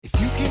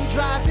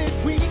drive it,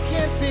 we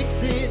can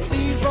fix it.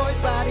 Leroy's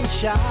Body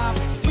Shop.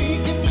 We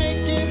can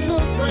make it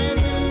look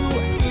brand new.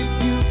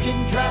 If you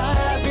can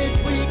drive it,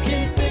 we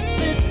can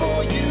fix it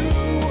for you.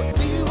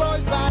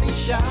 Leroy's Body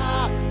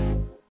Shop.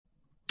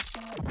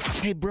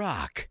 Hey,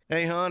 Brock.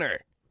 Hey,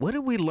 Hunter. What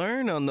did we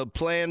learn on the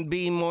Plan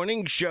B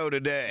morning show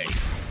today?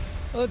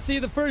 Well, let's see.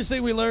 The first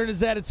thing we learned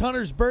is that it's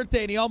Hunter's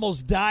birthday, and he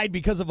almost died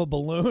because of a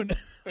balloon.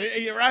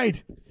 You're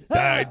right.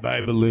 Died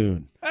by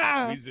balloon.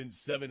 Ah. He's in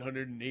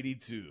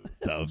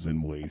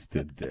 782,000 ways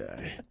to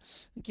die.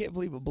 I can't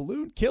believe a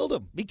balloon killed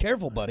him. Be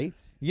careful, buddy.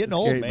 You're getting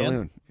old, man.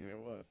 Balloon. You know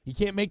what? You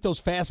can't make those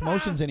fast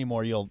motions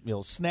anymore.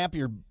 You'll snap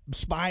your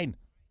spine.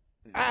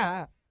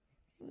 Ah.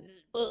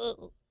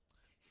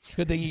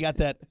 Good thing you got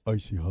that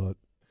icy hot.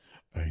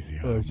 Icy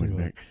hot on my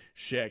neck.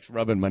 Shaq's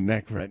rubbing my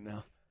neck right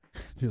now.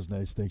 Feels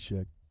nice. Thanks,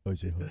 Shaq.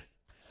 Icy hot.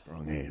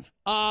 Strong hands.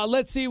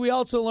 Let's see. We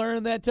also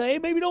learned that, hey,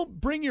 maybe don't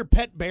bring your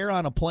pet bear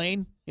on a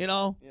plane, you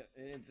know? Yeah,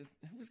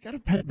 who's got a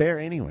pet bear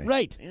anyway?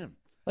 Right. Damn.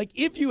 Like,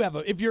 if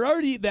you're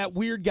already that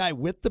weird guy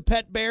with the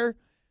pet bear,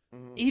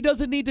 he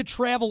doesn't need to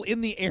travel in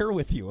the air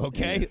with you,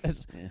 okay? Yeah.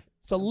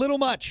 It's a little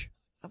much.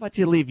 How about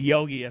you leave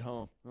Yogi at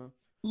home? Huh?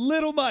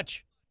 Little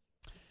much.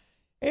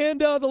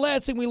 And the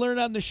last thing we learned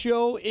on the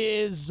show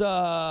is,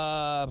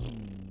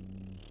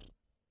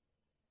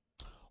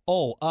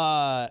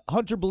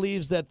 Hunter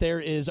believes that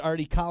there is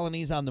already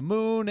colonies on the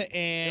moon,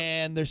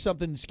 and there's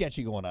something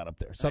sketchy going on up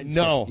there. Something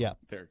No. sketchy. Yeah.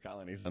 There are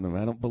colonies on them.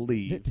 I don't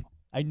believe.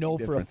 I know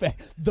for a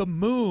fact. The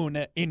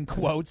moon, in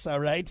quotes,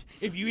 all right?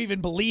 If you even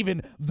believe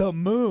in the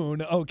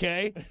moon,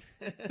 okay?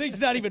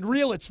 Thing's not even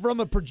real. It's from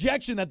a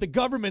projection that the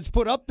government's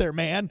put up there,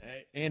 man.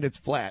 And it's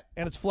flat.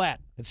 And it's flat.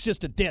 It's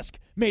just a disc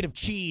made of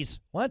cheese.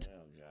 What?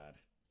 Oh, God.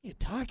 What are you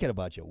talking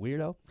about, you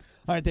weirdo?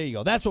 All right, there you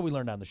go. That's what we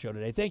learned on the show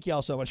today. Thank you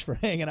all so much for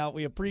hanging out.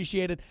 We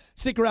appreciate it.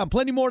 Stick around.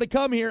 Plenty more to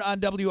come here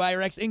on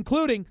WIRX,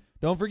 including,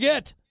 don't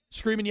forget,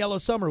 Screaming Yellow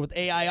Summer with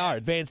AIR,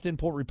 Advanced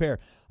Import Repair.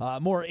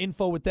 More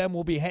info with them.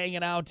 We'll be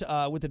hanging out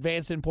with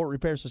Advanced Import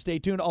Repair, so stay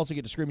tuned. Also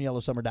get to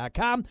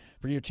screamingyellowsummer.com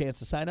for your chance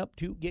to sign up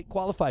to get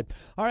qualified.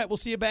 All right, we'll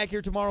see you back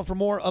here tomorrow for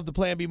more of the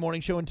Plan B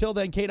Morning Show. Until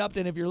then, Kate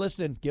Upton, if you're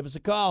listening, give us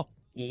a call.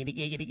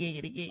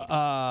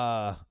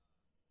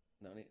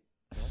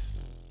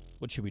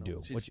 What should we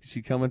do?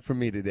 She's coming for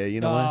me today. You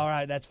know what? All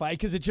right, that's fine,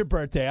 because it's your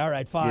birthday. All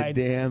right, fine. You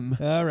damn.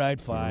 All right,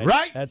 fine.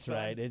 Right. That's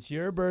right. It's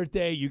your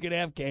birthday. You can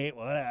have Kate,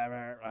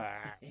 whatever.